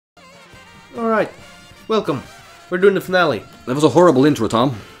Alright, welcome. We're doing the finale. That was a horrible intro,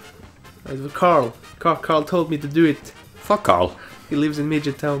 Tom. It was Carl. Carl told me to do it. Fuck Carl. He lives in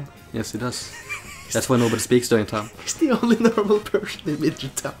Midget Town. Yes, he does. That's why nobody speaks to him, Tom. He's the only normal person in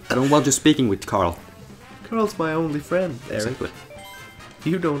Midget Town. I don't want you speaking with Carl. Carl's my only friend, Eric. Exactly.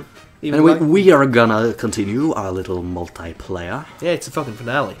 You don't even Anyway, like... we are gonna continue our little multiplayer. Yeah, it's a fucking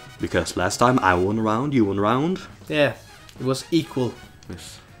finale. Because last time I won a round, you won a round. Yeah, it was equal.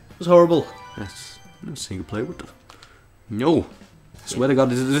 Yes. It was horrible. Yes. No single player with it. No. Swear to God,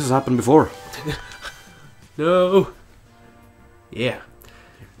 this has happened before. No. Yeah.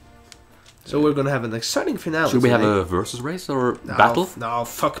 So we're gonna have an exciting finale. Should we have today. a versus race or battle? No,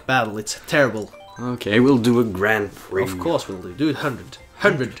 fuck battle. It's terrible. Okay, we'll do a Grand Prix. Of course we'll do. Do it 100.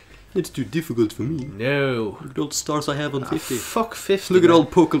 100. It's too difficult for me. No. Look at all the stars I have on 50. Fuck 50. Look at man. all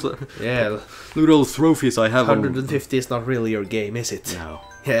pokers. Yeah. Look at all the trophies I have 150 is not really your game, is it? on... No.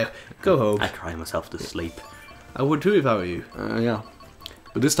 Yeah. Go home. I cry myself to sleep. I would too if I were you. Yeah.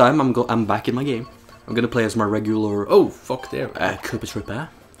 But this time I'm back in my game. I'm gonna play as my regular Oh, fuck there. Cooper Tripper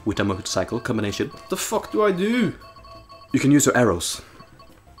with a motorcycle combination. What the fuck do I do? You can use your arrows.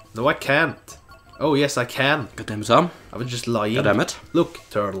 No, I can't. Oh, yes, I can. God damn it, Tom. I was just lying. God damn it. Look,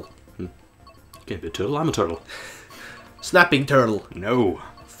 turtle. Can't be a turtle, I'm a turtle. Snapping turtle. No.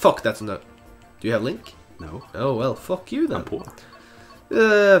 Fuck, that's not... Do you have Link? No. Oh, well, fuck you then. I'm poor.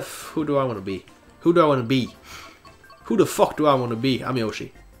 Who do I want to be? Who do I want to be? Who the fuck do I want to be? I'm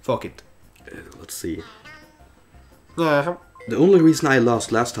Yoshi. Fuck it. Let's see. The only reason I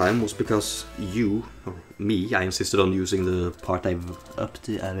lost last time was because you, or me, I insisted on using the part I've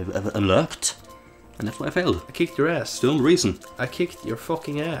unlocked. And that's why I failed. I kicked your ass. It's the only reason. I kicked your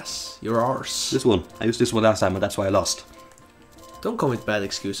fucking ass. Your arse. This one. I used this one last time and that's why I lost. Don't come with bad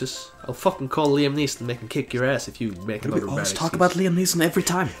excuses. I'll fucking call Liam Neeson and make him kick your ass if you make another bad We always excuse. talk about Liam Neeson every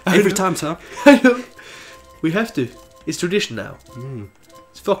time. I Every know. time, sir. I know. We have to. It's tradition now.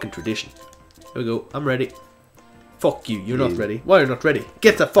 It's fucking tradition. Here we go. I'm ready. Fuck you. You're not ready. Why are you not ready?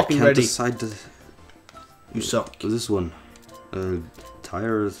 Get that fucking Can't ready. decide the... You suck. This one.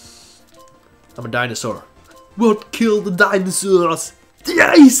 Tires... I'm a dinosaur. What killed the dinosaurs? The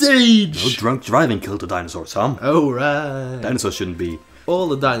Ice Age! No, drunk driving killed the dinosaurs, Tom. Oh, right. Dinosaurs shouldn't be... All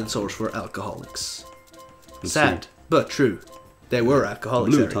the dinosaurs were alcoholics. Let's Sad, but true. They were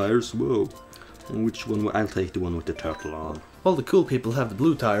alcoholics. Blue Eric. tires, whoa. Which one? I'll take the one with the turtle on. All the cool people have the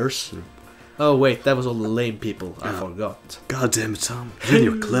blue tires. Oh wait, that was all the lame people. I forgot. God damn it, Tom. You and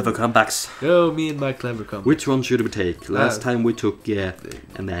your clever comebacks. Oh, me and my clever come. Which one should we take? Last time we took,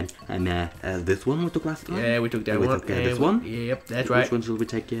 and then, this one we took last time? Yeah, we took that we one. took this one? Yep, that's Which right. one should we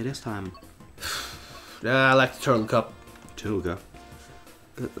take this time? I like the turtle cup. Two, go.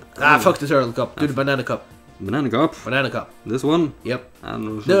 Fuck the turtle cup. Do the banana cup. Banana cup. Banana cup. This one? Yep.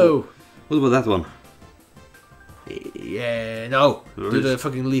 And No. What about that one? Yeah, no. Do the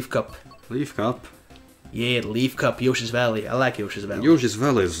fucking leaf cup. Leaf cup. Yeah, the leaf cup. Yoshi's Valley. I like Yoshi's Valley. Yoshi's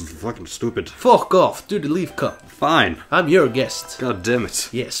Valley is fucking stupid. Fuck off. Do the leaf cup. Fine. I'm your guest. God damn it.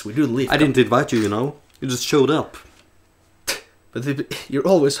 Yes, we do the leaf I cup. didn't invite you, you know. You just showed up. But if you're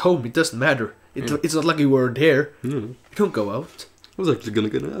always home. It doesn't matter. It's not like you weren't here. You don't go out. I was actually gonna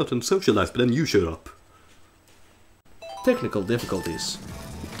get out and socialize, but then you showed up. Technical difficulties.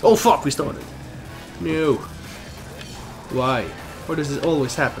 Oh fuck, we started. No. Why? Why does this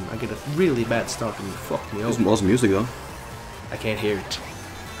always happen? I get a really bad start and you fuck me There's over. some awesome music though. I can't hear it.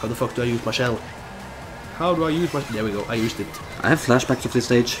 How the fuck do I use my shell? How do I use my... There we go, I used it. I have flashbacks of this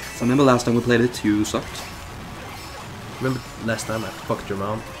stage. I remember last time we played it, you sucked. Remember last time I fucked your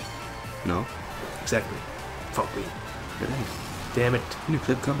mom? No. Exactly. Fuck me. Good day. Damn it. You need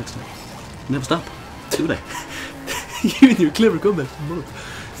clever comics now. Never stop. Do they? You and your clever comeback.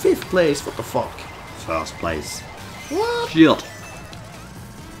 5th place, what the fuck? First place. What? Shield.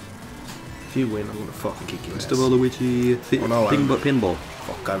 If you win, I'm gonna fucking kick your ass. Mr. Waluigi Oh, no, I remember. pinball.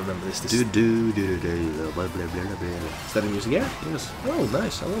 Fuck, I remember this. Do do do do do blah blah blah blah. Is that the music, yeah? Yes. Oh,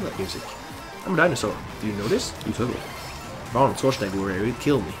 nice. I love that music. I'm a dinosaur. Do you know this? I'm totally. Arnold Schwarzenegger were here, he'd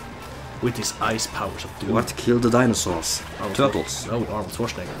kill me. With his ice powers of doom. What killed the dinosaurs? Turtles. No, Arnold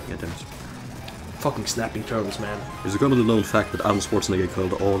Schwarzenegger. Yeah, damn it. Fucking snapping turtles, man. It's a commonly known fact that Arnold Schwarzenegger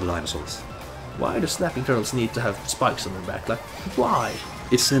killed all the dinosaurs. Why do snapping turtles need to have spikes on their back? Like, why?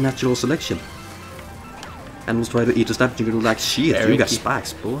 It's a natural selection. Animals try to eat a snapping turtle like shit. Eric, You got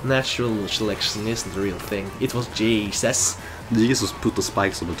spikes, boy. Natural selection isn't the real thing. It was Jesus. Jesus put the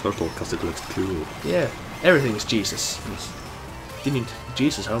spikes on the turtle because it looks cool. Yeah, everything is Jesus. Didn't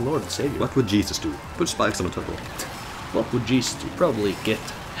Jesus, our Lord and Savior? What would Jesus do? Put spikes on a turtle. What would Jesus do? Probably get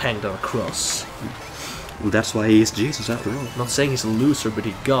hanged on a cross. Well, that's why he is Jesus after all. Not saying he's a loser, but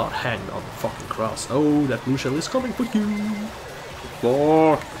he got hanged on the fucking cross. Oh, that blue shell is coming for you.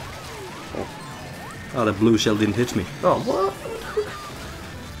 Fuck. Oh, that blue shell didn't hit me. Oh, what?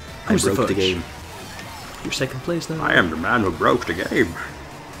 I broke the game. You're second place now. I am the man who broke the game.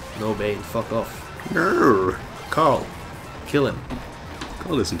 No, Bane, fuck off. No. Carl, kill him.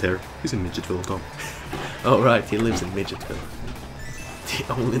 Carl isn't here. He's in Midgetville, Tom. Oh, right, he lives in Midgetville.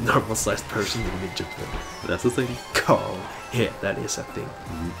 The only normal-sized person in Midgetville. That's the thing. Carl. Yeah, that is a thing.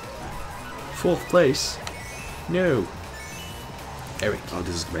 Fourth place? No. Eric. Oh,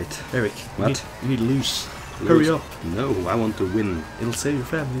 this is great. Eric, What? You need to lose. Hurry up. No, I want to win. It'll save your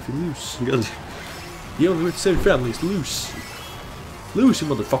family if you lose. Good. The only way to save your family is to lose. Lose, you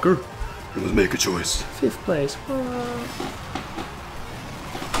motherfucker. You must make a choice. Fifth place.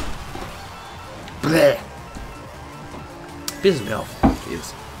 Bleh. Pisses me off.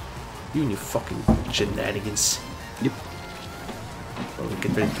 Yes. You and your fucking shenanigans. Yep. Well, we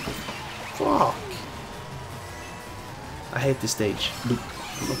get ready to go. Fuck. I hate this stage. I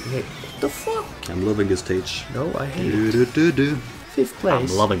fucking hate. What the fuck? I'm loving this stage. No, I hate it. Fifth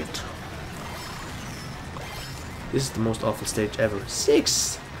place. I'm loving it. This is the most awful stage ever.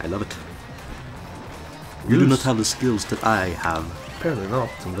 Sixth. I love it. You do not have the skills that I have, Apparently not.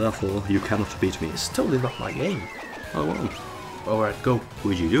 and therefore you cannot beat me. It's totally not my game. I won. Alright, go.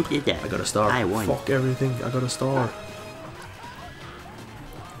 Would you look at that? I got a star. I won. Fuck everything. I got a star.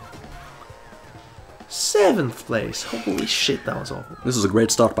 Seventh place. Holy shit, that was awful. This is a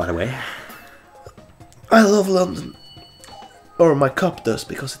great start, by the way. I love London. Or my cup does,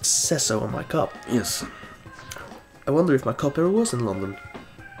 because it says so on my cup. Yes. I wonder if my cup ever was in London.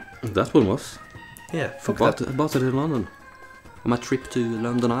 That one was. Yeah, fuck I that. bought it in London. On my trip to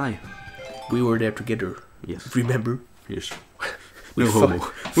London Eye. We were there together. Yes. Remember? Yes. We No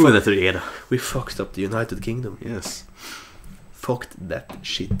homo. We were there together. We fucked up the United Kingdom. Yes. Fucked that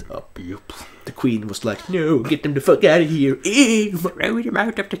shit up. Yup. The Queen was like, no, get them the fuck out of here. Ew. Throw them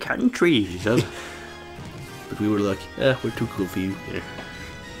out of the country, she said. But we were like, we're too cool for you. Yeah.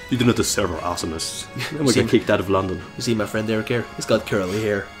 You do not deserve our awesomeness. Then we See- get kicked out of London. You see my friend Eric here? He's got curly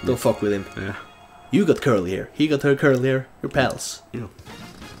hair. Don't fuck with him. Yeah. You got curly hair. He got her curly hair. You're pals. Yeah.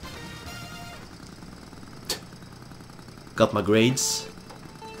 Got my grades.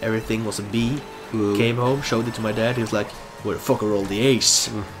 Everything was a B. Well, Came home, showed it to my dad. He was like, where the fuck are all the A's?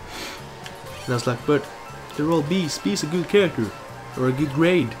 And I was like, but they're all B's. B's a good character. Or a good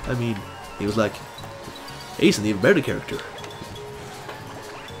grade. I mean, he was like, A's an even better character.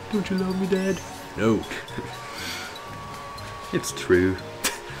 Don't you love me, Dad? No. it's true.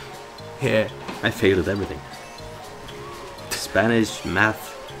 Yeah. I failed at everything. Spanish, math,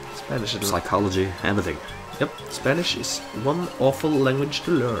 Spanish is psychology, everything. Yep. Spanish is one awful language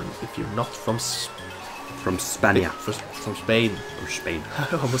to learn if you're not from From Spania. from Spain. Or Spain.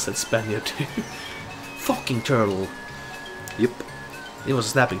 I almost said Spaniard. Fucking turtle. Yep. It was a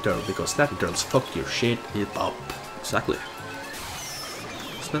snapping turtle because snapping turtles fuck your shit Yep. up. Exactly.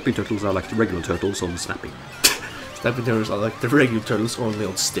 Snapping turtles are like the regular turtles on snapping. Snapping turtles are like the regular turtles only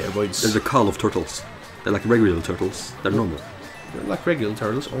on steroids. They're the call of turtles. They're like regular turtles. They're normal. They're like regular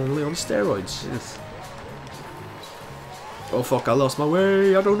turtles only on steroids. Yes. Oh fuck, I lost my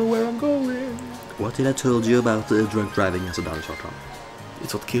way. I don't know where I'm going. What did I told you about drunk driving as a dinosaur, Tom?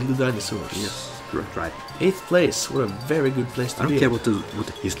 It's what killed the dinosaurs. Yes, drunk driving. 8th place. What a very good place to I be. don't care what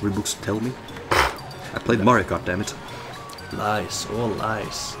the history books tell me. I played Mario Kart, damn it. Lies. All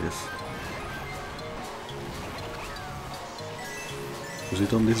lies. Yes. You see,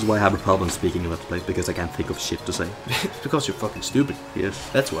 Tom, this is why I have a problem speaking about the place, because I can't think of shit to say. It's because you're fucking stupid. Yes.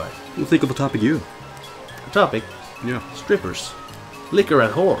 That's why. Well, think of a topic, you. Topic. Yeah. Strippers. Liquor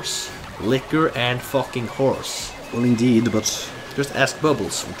and horse. Liquor and fucking horse. Well, indeed, but Just ask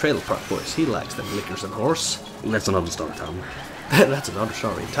Bubbles from Trailer Park Boys. He likes them liquors and horse. that's another story, Tom. That's another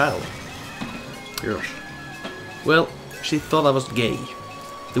story entirely. Yes. Well, she thought I was gay.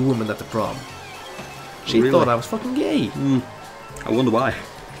 The woman at the prom. She Really? thought I was fucking gay. I wonder why.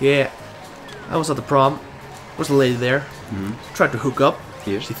 Yeah. I was at the prom. Was a lady there. Tried to hook up.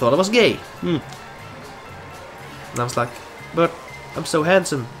 Yes. She thought I was gay. And I was like, but I'm so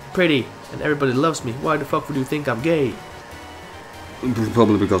handsome, pretty, and everybody loves me. Why the fuck would you think I'm gay?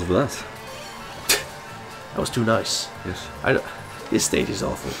 Probably because of that. I was too nice. Yes. This stage is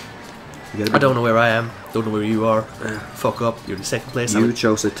awful. You gotta I don't know where I am. Don't know where you are. Fuck up. You're in 2nd place. You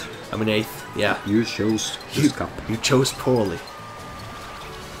chose it. I'm in 8th. Yeah. You chose this cup. You chose poorly.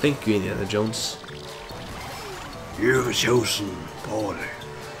 Thank you, Indiana Jones. You've chosen poorly.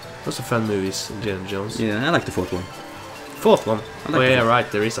 Those are fun movies, Indiana Jones. Yeah, I like the fourth one. 4th one. I like Oh the yeah, fourth.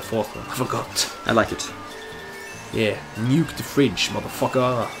 right. There is a 4th one. I forgot. I like it. Yeah, nuke the fridge,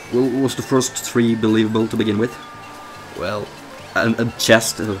 motherfucker. Well, was the first 3 believable to begin with? Well, A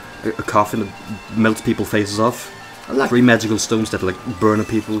chest, a coffin that melts people's faces off. I like 3 magical stones that like burn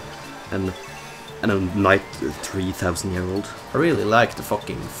people, and a knight 3,000-year-old. I really like the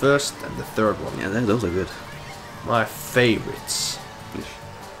fucking first and the third one. Yeah, those are good. My favorites.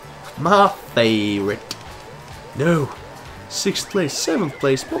 My favorite. No. 6th place, 7th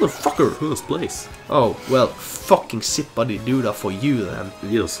place, motherfucker. First place. Oh, well, fucking sit buddy do that for you then.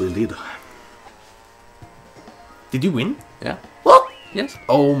 Yes, indeed. Did you win? Yeah. What? Yes.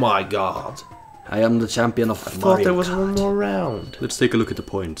 Oh my god. I am the champion of I thought there was one more round. Let's take a look at the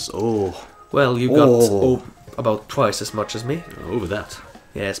points. Oh. Well, you got about twice as much as me. Over that.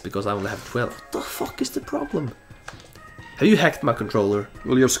 Yes, because I only have 12. What the fuck is the problem? Have you hacked my controller?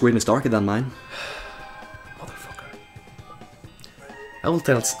 Well, your screen is darker than mine. Motherfucker. I will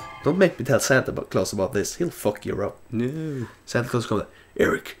tell... Don't make me tell Santa Claus about this. He'll fuck you up. No. Santa Claus comes like,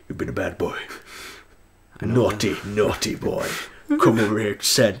 Eric, you've been a bad boy. Naughty, naughty boy. Come over here to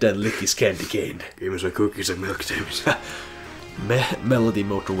Santa and lick his candy cane. Give me some cookies and milk, James. Melody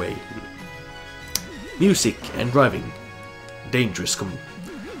motorway. Music and driving. Dangerous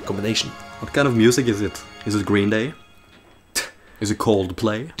combination. What kind of music is it? Is it Green Day? Is it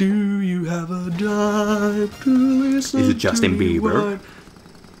Coldplay? Do you have a dime to listen? Is it Justin to Bieber? wine?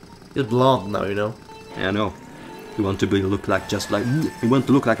 He's blonde now, you know. Yeah, I know. You want to look like You want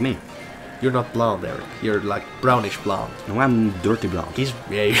to look like me. You're not blonde, Eric. You're like brownish blonde. No, I'm dirty blonde.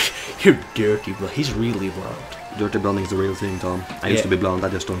 You're dirty blonde. He's really blonde. Dirty blonding is the real thing, Tom. I used to be blonde. I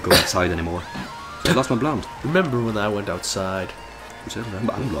just don't go outside anymore. I lost my blonde. Remember when I went outside? You said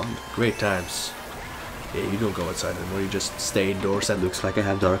I'm blonde. Great times. Yeah, you don't go outside anymore. You just stay indoors and Looks like I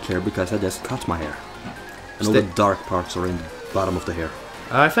have dark hair because I just cut my hair. And all the dark parts are in the bottom of the hair.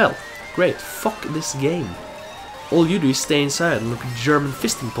 I fell. Great. Fuck this game. All you do is stay inside and look at German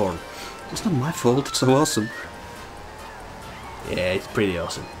fisting porn. It's not my fault. It's so awesome. Yeah, it's pretty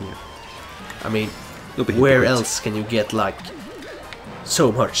awesome. Yeah. I mean, Don't be where hypocrite. else can you get like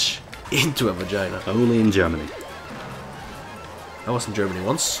so much into a vagina? Only in Germany. I was in Germany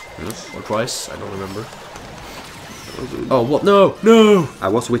once Yes. or twice. I don't remember. Oh, what? No, no. I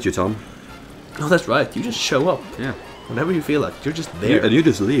was with you, Tom. No, that's right. You just show up Yeah. whenever you feel like. You're just there. And you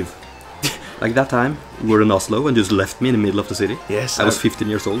just leave. Like that time, we were in Oslo and just left me in the middle of the city. Yes, I was 15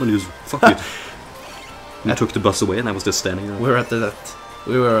 years old and you just, fuck you. You took the bus away and I was just standing there. We were at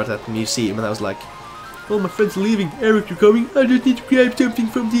that museum and I was like, "Oh, my friend's leaving. Eric, you're coming. I just need to grab something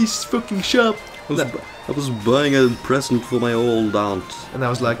from this fucking shop." I was buying a present for my old aunt. And I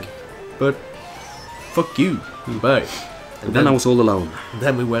was like, "But fuck you, bye." And then I was all alone.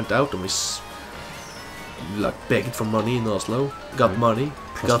 Then we went out and we like begged for money in Oslo. Got money.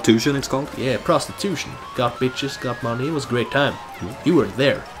 Prostitution, it's called? Yeah, prostitution. Got bitches, got money. It was a great time. You weren't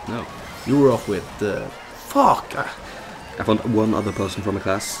there. No. You were off with fuck. I found one other person from a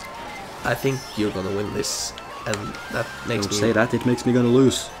class. I think you're gonna win this, and that makes Don't me. say that, it makes me gonna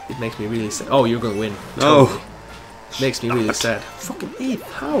lose. It makes me really sad. Oh, you're gonna win. No. Totally. Makes me really sad. Fucking 8.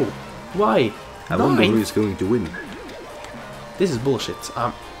 How? Why? I wonder 9? who is going to win. This is bullshit.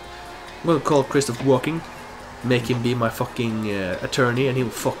 I'm gonna call Christopher Walking, make him be my fucking attorney, and he'll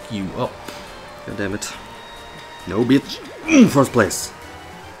fuck you up. God damn it. No, bitch. First place.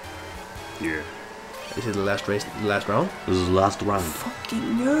 Yeah. Is it the last race? The last round? This is the last round.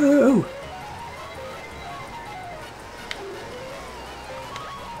 Fucking no!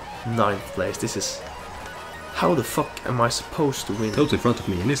 9th place. This is. How the fuck am I supposed to win? Totes in front of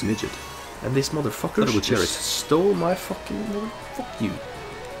me and this midget. And this motherfucker Thought it would share it. stole my fucking. Fuck you.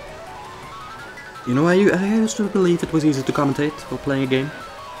 You know, I used to believe it was easy to commentate while playing a game,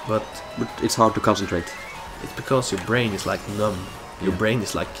 But but it's hard to concentrate. it's because your brain is like numb. Your brain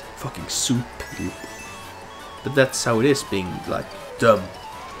is like fucking soup. But that's how it is being like dumb.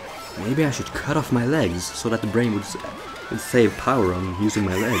 Maybe I should cut off my legs so that the brain would save power on using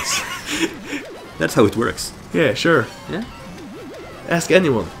my legs. That's how it works. Yeah, sure. Yeah? Ask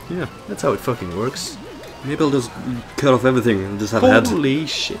anyone. Yeah. That's how it fucking works. Maybe I'll just cut off everything and just have a head. Holy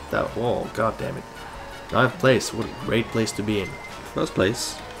shit, that wall. God damn it. 9th place. What a great place to be in. First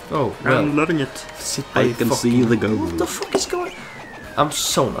place. Oh, well. I'm loving it. Sit by I can see the goal. What the fuck is going on? I'm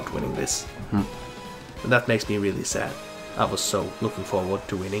so not winning this. And that makes me really sad. I was so looking forward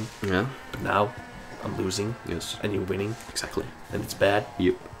to winning. Yeah. But now, I'm losing. Yes. And you're winning. Exactly. And it's bad.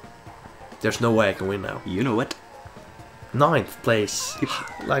 Yep. There's no way I can win now. You know it. 9th place.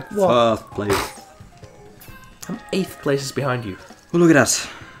 Like what? First place. I'm 8th places behind you. Well, look at that.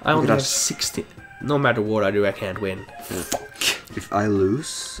 I Look only at have us. 16. No matter what I do, I can't win. If I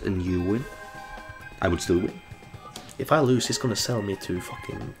lose and you win, I would still win. if I lose, he's gonna sell me to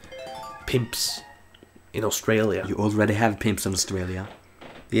fucking pimps in Australia. You already have pimps in Australia.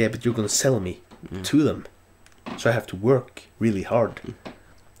 Yeah, but you're gonna sell me to them. So I have to work really hard.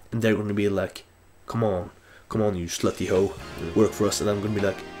 And they're gonna be like, come on, you slutty hoe, work for us. And I'm gonna be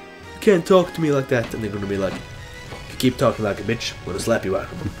like, you can't talk to me like that. And they're gonna be like, if you keep talking like a bitch, I'm gonna slap you out.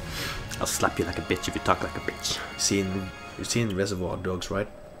 I'll slap you like a bitch if you talk like a bitch. You've seen Reservoir Dogs, right?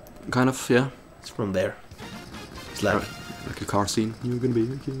 Kind of, yeah. It's from there. It's like... Like a car scene. You're gonna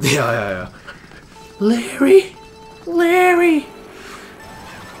be... Yeah. Larry!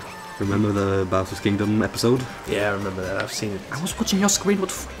 Remember the Bowser's Kingdom episode? Yeah, I remember that. I've seen it. I was watching your screen. I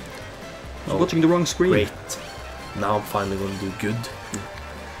was watching the wrong screen. Great. Now I'm finally gonna do good.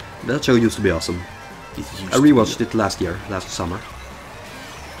 That show used to be awesome. I rewatched it last summer.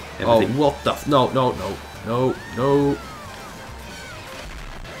 Everything. Oh, what the no.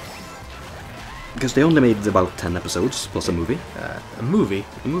 Because they only made about 10 episodes, plus a movie. A movie?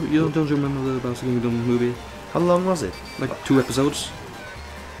 A movie? You don't remember the Bowser Kingdom movie? How long was it? Like 2 episodes.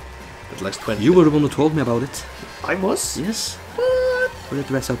 It likes 20. You were the one who told me about it. I was? Yes. What? Where they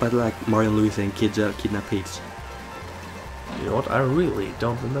dress up as like Mario and Luigi and kidnap Peach. You know what? I really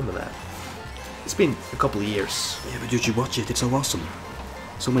don't remember that. It's been a couple of years. Yeah, but you should watch it. It's so awesome.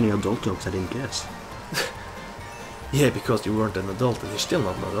 So many adult jokes I didn't guess. Yeah, because you weren't an adult, and you're still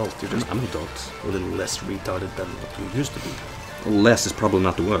not an adult. You're just I'm an adult. a little less retarded than what you used to be. Well, less is probably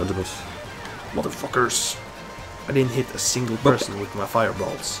not the word, but... Motherfuckers! I didn't hit a single person with my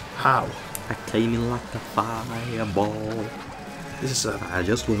fireballs. How? I came in like a fireball. This is a... I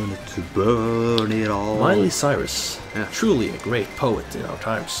just wanted to burn it all. Miley Cyrus. Yeah. Truly a great poet in our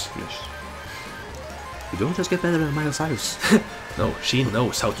times. Yes. You don't just get better than Miley Cyrus. No, she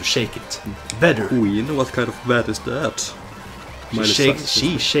knows how to shake it. Better. Oh, you know what kind of bat is that?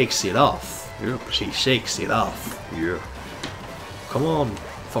 She shakes it off. Yep. She shakes it off. Yeah. Come on,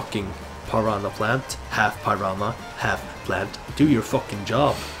 fucking piranha plant. Half piranha, half plant. Do your fucking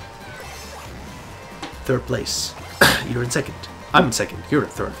job. 3rd place. You're in 2nd. I'm in 2nd. You're in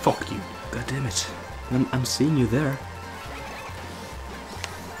 3rd. Fuck you. God damn it. I'm seeing you there.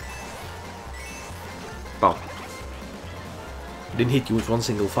 Oh. I didn't hit you with one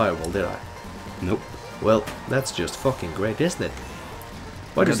single fireball, did I? Nope. Well, that's just fucking great, isn't it?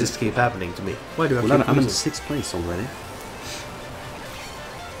 Why does this keep happening to me? Why do I keep I'm in losing? 6th place already.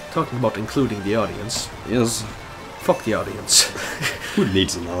 Talking about including the audience. Yes. Fuck the audience. Who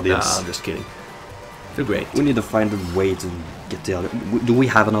needs an audience? Nah, I'm just kidding. They're great. We need to find a way to get the audience. Do we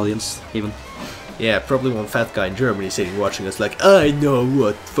have an audience, even? Yeah, probably one fat guy in Germany sitting watching us like, I know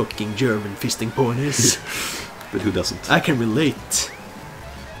what fucking German fisting porn is. But who doesn't? I can relate.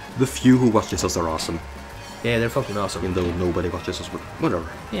 The few who watch us are awesome. Yeah, they're fucking awesome. Even though nobody watches us, but whatever.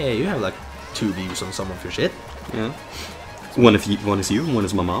 Yeah, you have like 2 views on some of your shit. Yeah. One is you, and one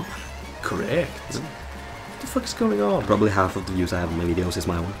is my mom. Correct. What the fuck is going on? Probably half of the views I have on my videos is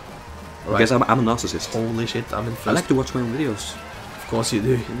my own. Right. Because I'm a narcissist. Holy shit, I'm in first. I like to watch my own videos. Of course you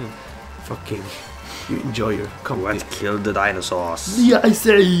do. Yeah. Fucking... You enjoy your company. What killed the dinosaurs? The Ice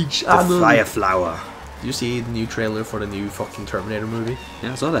Age! The fire flower. Do you see the new trailer for the new fucking Terminator movie?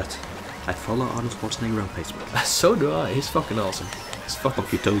 Yeah, I saw that. I follow Arnold Schwarzenegger on Facebook. So do I. He's fucking awesome. He's fucking...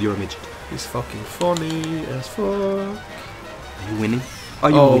 Fuck you, told you're a midget. He's fucking funny as fuck. Are you winning? Are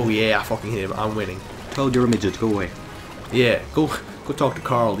you winning? Yeah, I fucking hit him. I'm winning. Told you're a midget, go away. Yeah, go talk to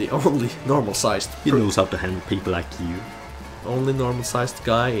Carl, the only normal-sized... He knows how to handle people like you. Only normal-sized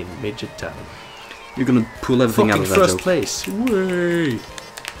guy in Midget Town. You're gonna pull everything fucking out of that first joke. place. Way.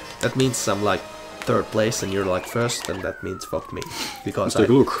 That means I'm like 3rd place and you're like 1st, and that means fuck me. Because Let's take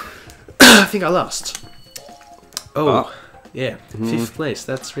a look. I think I lost. Oh, Ah. yeah, 5th place.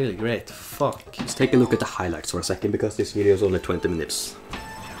 That's really great. Fuck. Let's take a look at the highlights for a second, because this video is only 20 minutes.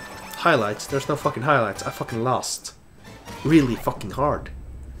 Highlights? There's no fucking highlights. I fucking lost. Really fucking hard.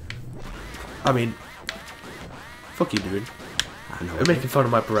 I mean, fuck you, dude. I know. You're making fun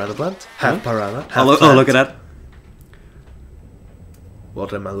of my piranha plant. Half piranha, half Oh, plant. look at that.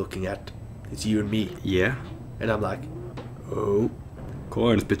 What am I looking at? It's you and me. Yeah. And I'm like, oh.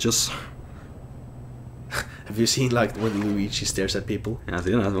 Coins, bitches. Have you seen like when Luigi stares at people? Yeah, I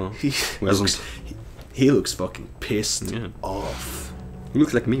see that one. He looks fucking pissed off. He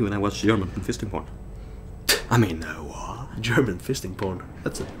looks like me when I watch German fisting porn. I mean, no. German fisting porn.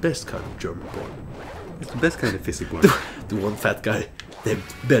 That's the best kind of German porn. It's the best kind of fisting porn. The one fat guy named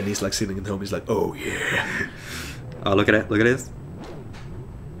Ben, he's like sitting at home, he's like, oh yeah. Oh, look at it, look at this.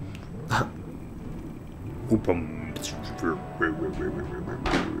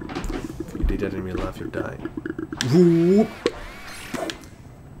 If you did that in real life, you're dying.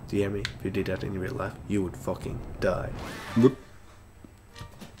 Do you hear me? If you did that in real life, you would fucking die. Whoop.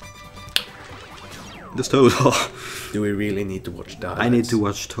 This Toad. Do we really need to watch the highlights? I need to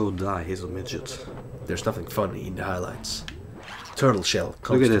watch Toad die. He's a midget. There's nothing funny in the highlights. Turtle shell.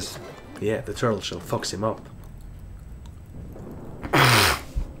 Look at this. Yeah, the turtle shell fucks him up.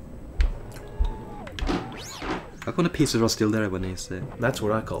 How come the pieces are still there when he's... That's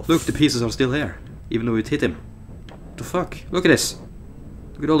what I call... Look, the pieces are still there. Even though it hit him. What the fuck? Look at this.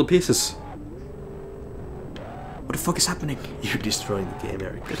 Look at all the pieces. What the fuck is happening? You're destroying the game,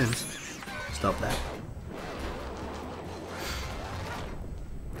 Eric. Look at this. Stop that.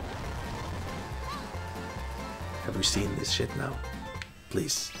 Have we seen this shit now?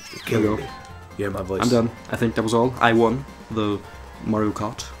 Please, you're killing me. You hear my voice? I'm done. I think that was all. I won the Mario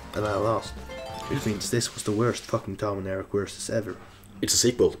Kart. And I lost. Which means this was the worst fucking Tom and Eric versus ever. It's a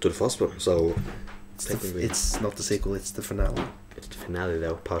sequel to the first one, so... It's not the sequel, it's the finale. It's the finale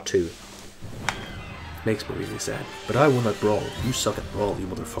though, part 2. Makes me really sad. But I won at Brawl. You suck at Brawl, you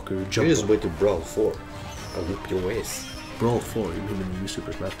motherfucker. You jump just on. wait to Brawl 4. I'll whoop your ways. Brawl 4, you mean the new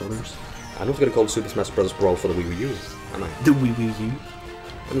Super Smash Brothers? I'm not gonna call Super Smash Bros. Brawl for the Wii U, am I? The Wii U?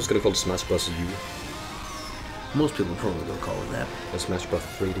 I'm just gonna call it Smash Bros. U. Most people probably don't call it that. And Smash Bros.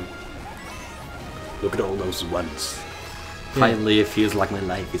 3D. Look at all those ones. Yeah. Finally, it feels like my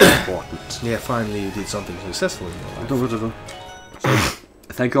life is important. Yeah, finally you did something successful in your life. So,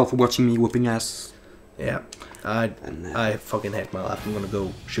 thank you all for watching me whooping ass. Yeah, I fucking hate my life. I'm gonna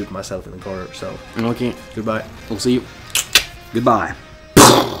go shoot myself in the corner, so... Okay. Goodbye. We'll see you. Goodbye.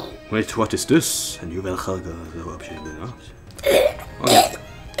 Wait, what is this? A new welcome. Okay.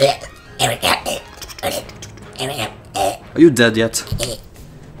 Are you dead yet?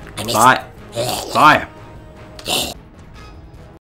 Bye. Bye.